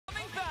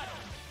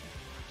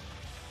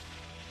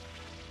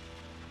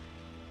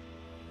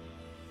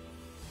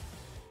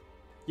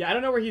Yeah, I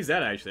don't know where he's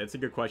at, actually. That's a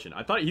good question.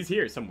 I thought he's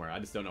here somewhere. I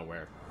just don't know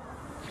where.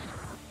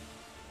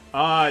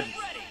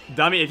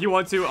 Dummy, if you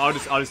want to, I'll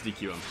just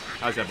DQ him.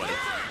 How's that, buddy?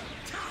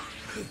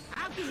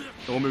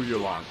 We'll move you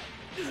along.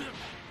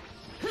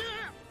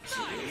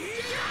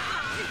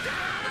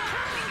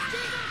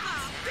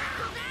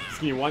 Just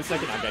give me 1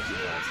 second, I got you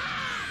guys.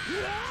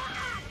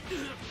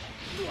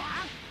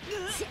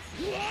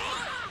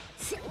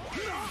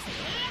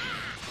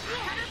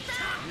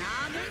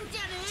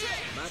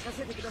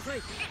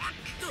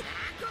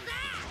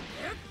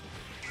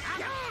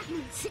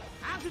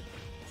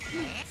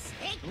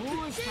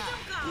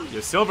 Yo,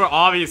 Silver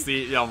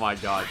obviously, oh my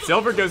god.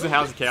 Silver goes to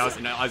House of Chaos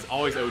and is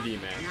always OD,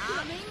 man.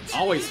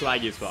 Always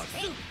swaggy as fuck.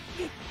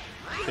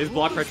 His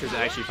block pressure is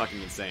actually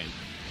fucking insane.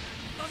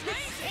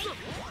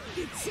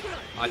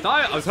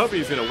 I was hoping he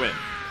was gonna win.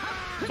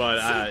 But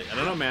I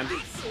don't know, man.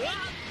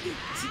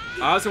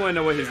 I also want to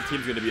know what his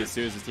team's gonna be as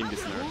soon as his team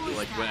gets nerfed.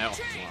 Like when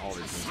all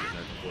their teams get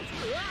nerfed,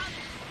 unfortunately.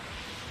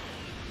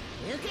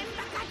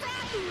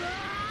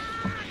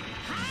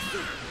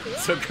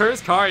 So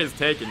Cursecard is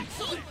taken.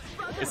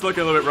 It's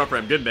looking a little bit rough for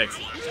him. Good mix.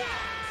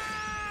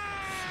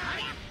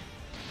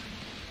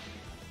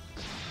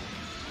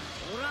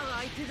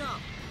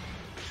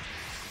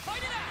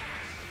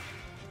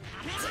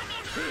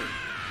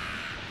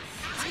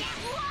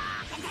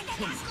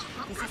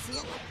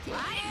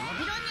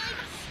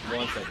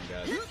 One second,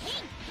 guys.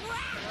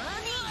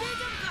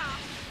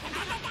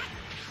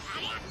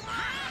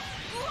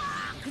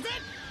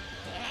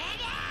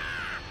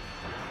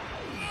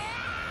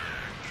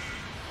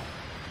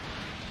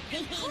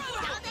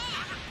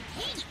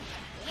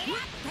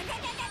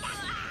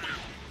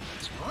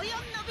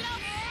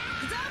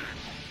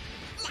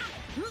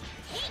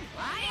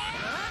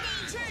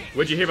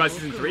 What'd you hear about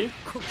Season 3?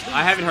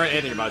 I haven't heard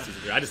anything about Season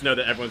 3. I just know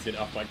that everyone's getting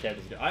up by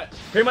characters.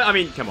 Pretty much, I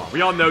mean, come on.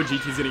 We all know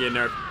GT's gonna get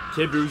nerfed.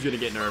 Kid Boo's gonna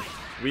get nerfed.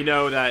 We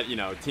know that, you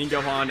know, Teen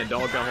Gohan and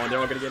Doll Gohan, they're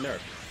all gonna get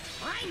nerfed.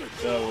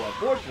 So,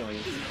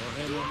 unfortunately,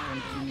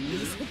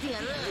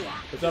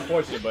 it's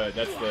unfortunate, but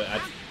that's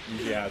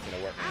usually how it's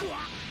gonna work.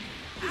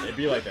 It'd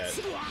be like that.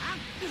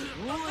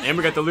 And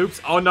we got the loops.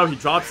 Oh no, he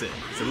drops it.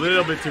 It's a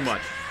little bit too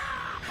much.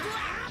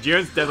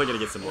 Jiren's definitely gonna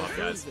get some love,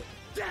 guys.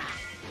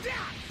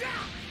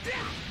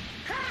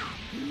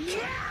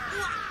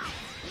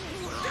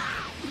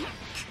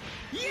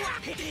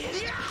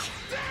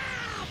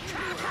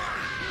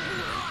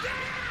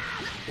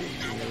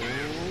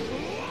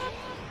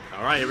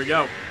 Alright, here we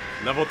go.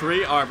 Level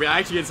 3. Alright, we're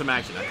actually getting some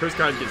action.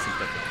 Cursecard's getting some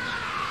stuff done.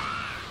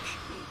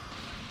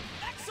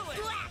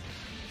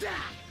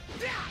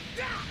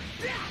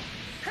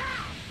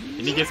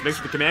 And he gets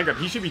mixed with the command grab.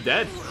 He should be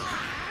dead.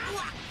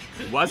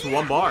 It was for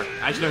 1 bar.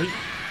 Actually, no,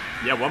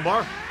 yeah, 1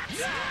 bar.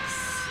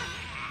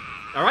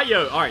 Alright,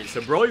 yo. Alright,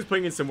 so Broly's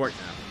putting in some work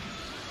now.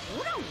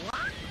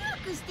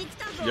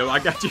 Yo, I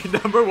got you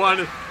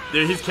 #1.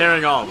 Dude, he's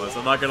carrying all of us.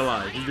 I'm not gonna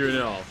lie. He's doing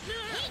it all.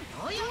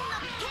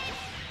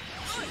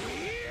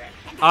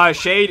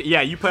 Shade.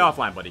 Yeah, you play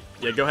offline, buddy.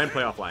 Yeah, go ahead and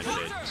play offline,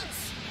 Shade.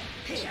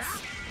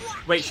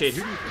 Wait, Shade,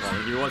 who do you...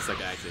 Oh, give me 1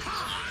 second, actually.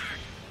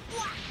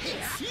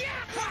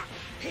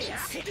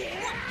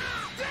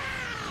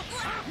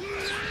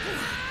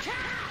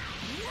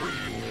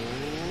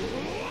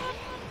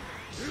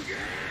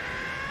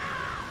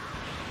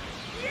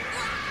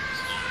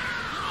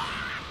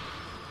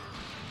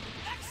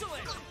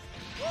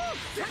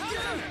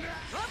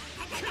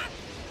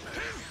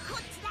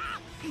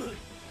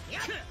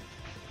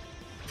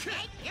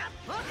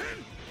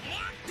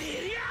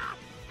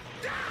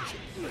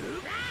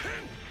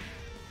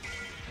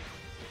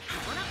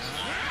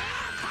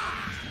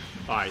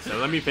 Alright, so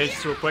let me finish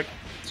this real quick.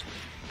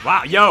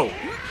 Wow, yo!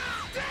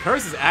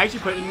 Curse is actually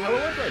putting in a little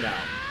work right now.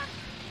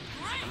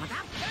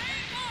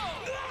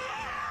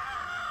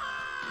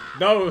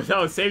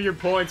 No, save your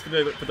points for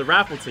the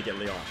raffle ticket,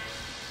 Leon.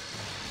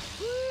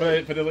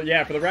 For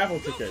the raffle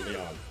ticket,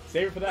 Leon.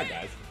 Save it for that,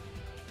 guys.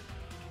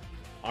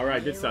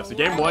 Alright, good stuff. So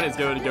game 1 is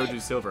going to go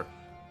to Silver.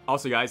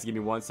 Also, guys, give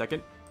me 1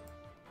 second.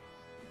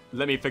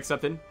 Let me fix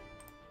something.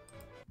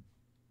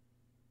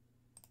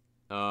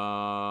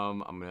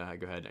 I'm gonna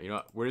go ahead. You know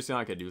what? We're just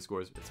not gonna do the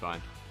scores. It's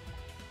fine.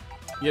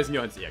 You guys can go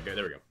ahead and see. Yeah, good.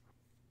 There we go.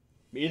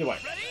 But either way.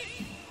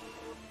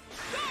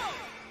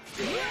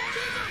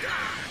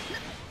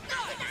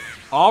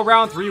 All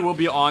round 3 will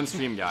be on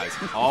stream, guys.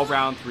 All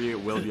round 3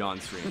 will be on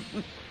stream.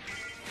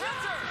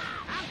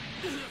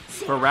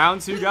 For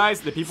round 2, guys,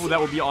 the people that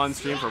will be on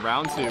stream for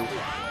round 2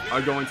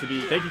 are going to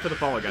be... Thank you for the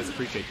follow, guys.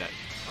 Appreciate that.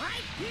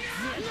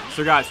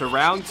 So, guys, for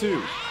round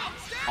 2,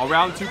 all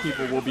round 2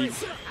 people will be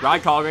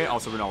Rod Colgate,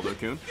 also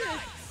Ronaldo-kun.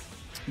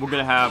 We're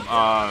going to have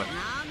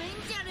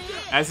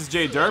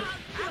SSJ Derp.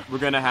 We're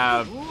going to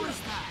have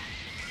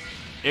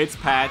It's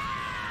Pat.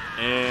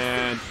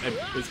 And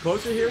is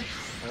Closer here?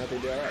 I don't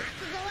think they're alright.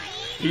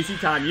 PC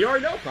Time. You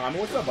already know, Prime.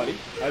 What's up, buddy?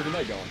 How's your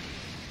night going?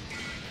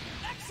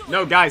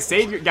 No, guys,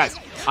 save your... Guys,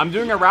 I'm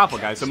doing a raffle,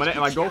 guys. So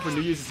my goal for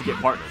New Year's is to get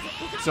partners.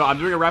 So I'm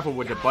doing a raffle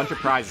with a bunch of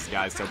prizes,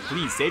 guys. So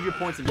please, save your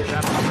points and get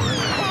raffle.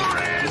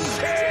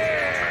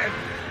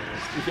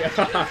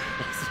 Yeah.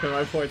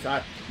 my points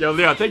high. Yo,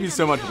 Leo, thank you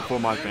so much for the 4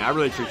 months, man. I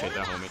really appreciate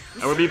that, homie.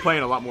 And we'll be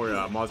playing a lot more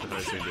Monster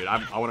Hunter soon, dude.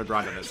 I want to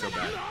grind on that so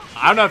bad.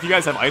 I don't know if you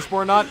guys have Iceborne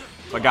or not,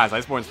 but guys,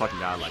 Iceborne's fucking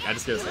godlike. I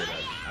just gotta say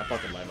that. I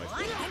fucking love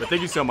Iceborne. But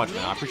thank you so much,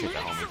 man. I appreciate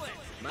that,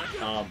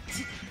 homie.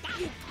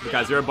 But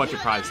guys, you're a bunch of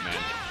prizes, man.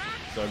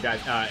 So, guys,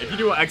 if you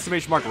do an !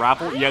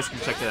 raffle, you guys can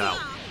check that out.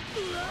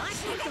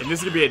 And this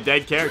is gonna be a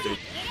dead character.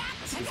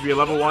 This is gonna be a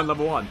level 1,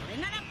 level 1.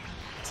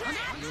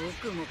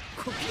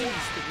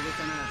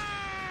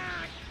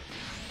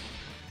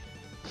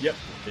 Yep.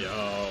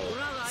 Yo.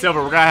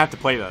 Silver, we're gonna have to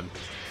play them.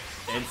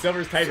 And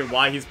Silver's typing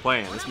why he's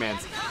playing. This man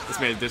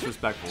is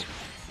disrespectful.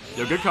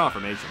 Yo, good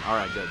confirmation.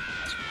 Alright, good.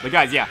 But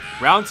guys, yeah,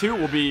 round 2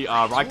 will be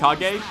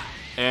Raikage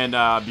and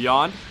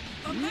Beyond.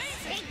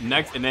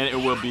 Next, and then it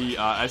will be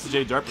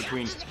SJ Dirt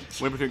between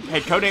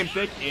hey, Codename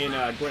Thick and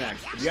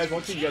Gwinax. If you guys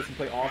want to, you guys can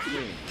play off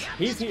screen.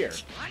 He's here.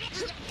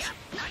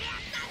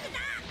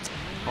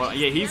 Oh,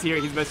 yeah, he's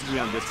here. He's messaging me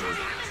on Discord.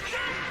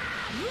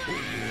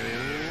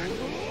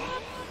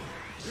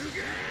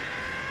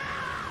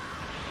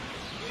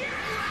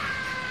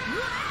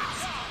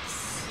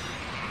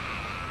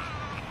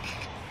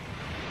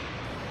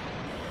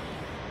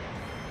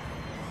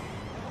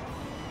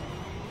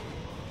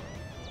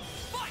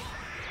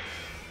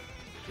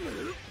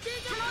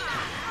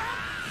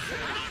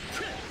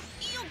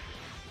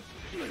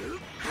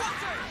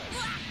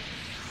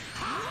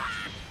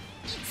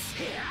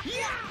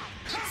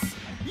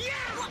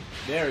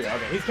 There we go.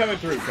 Okay, he's coming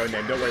through,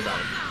 Codename. Don't worry about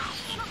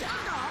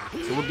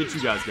it. So we'll get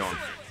you guys going.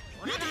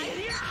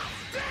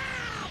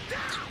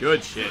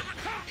 Good shit.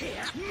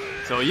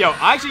 So, yo,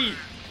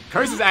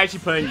 Curse is actually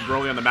putting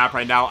Broly on the map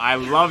right now. I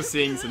love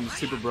seeing some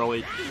Super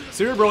Broly.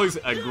 Super Broly's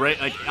a great,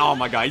 like, oh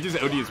my god, he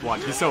just OD his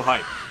watch. He's so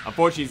hyped.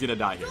 Unfortunately, he's gonna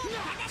die here.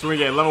 So we're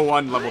gonna get level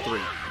 1, level 3.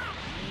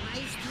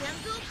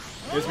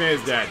 This man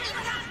is dead.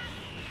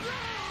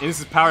 And this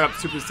is powered up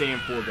Super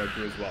Saiyan 4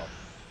 Goku as well.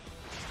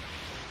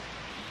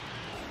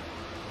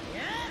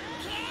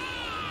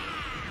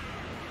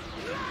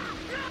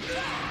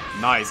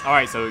 Nice.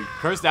 Alright, so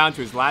Curse down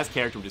to his last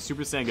character, which is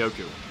Super Saiyan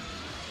Goku.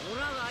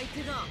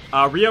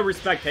 Rio,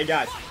 respect. Hey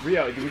guys,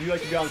 Rio, would you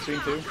like to be on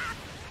stream too?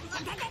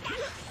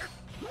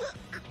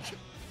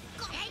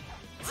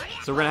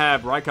 So we're gonna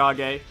have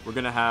Raikage. We're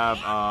gonna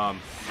have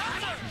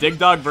Dig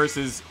Dug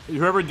versus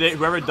whoever Dig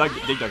Dug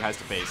has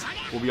to face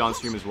will be on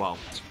stream as well.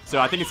 So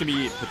I think it's gonna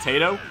be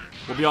Potato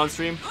will be on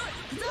stream.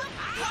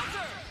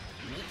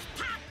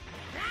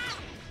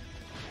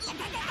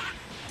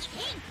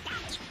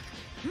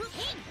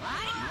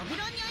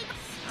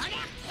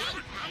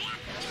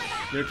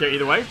 You don't care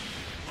either way?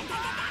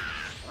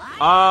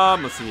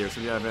 Let's see here. So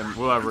we have him.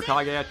 We'll have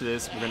Raikage after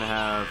this. We're gonna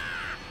have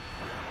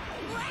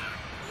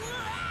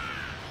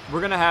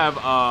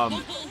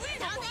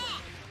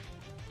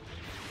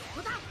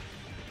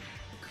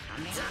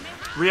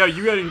Rio,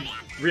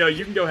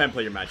 you can go ahead and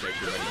play your match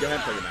actually, buddy. Go ahead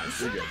and play your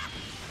match. You're good.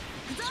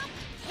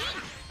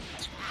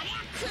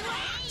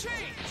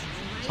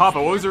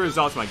 Papa, what was the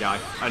results, my guy?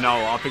 I know,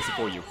 I'll fix it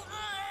for you.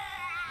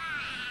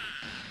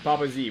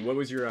 Papa Z, what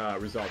was your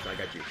results? I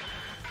got you.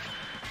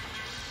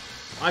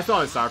 I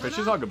saw the Starfish.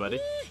 It's all good, buddy.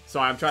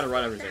 Sorry, I'm trying to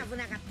run everything,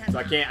 so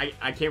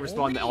I can't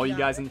respond to all you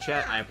guys in the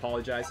chat. I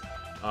apologize,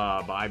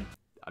 but I'm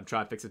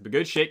trying to fix it. But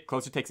good shit.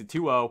 Closer takes it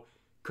 2-0.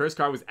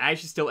 Cursecard was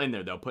actually still in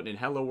there though, putting in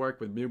hella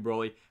work with new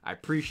Broly. I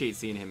appreciate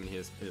seeing him in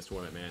his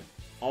tournament, man.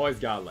 Always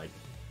godlike.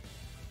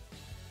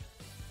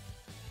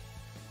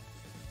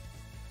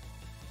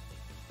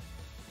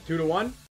 2-1.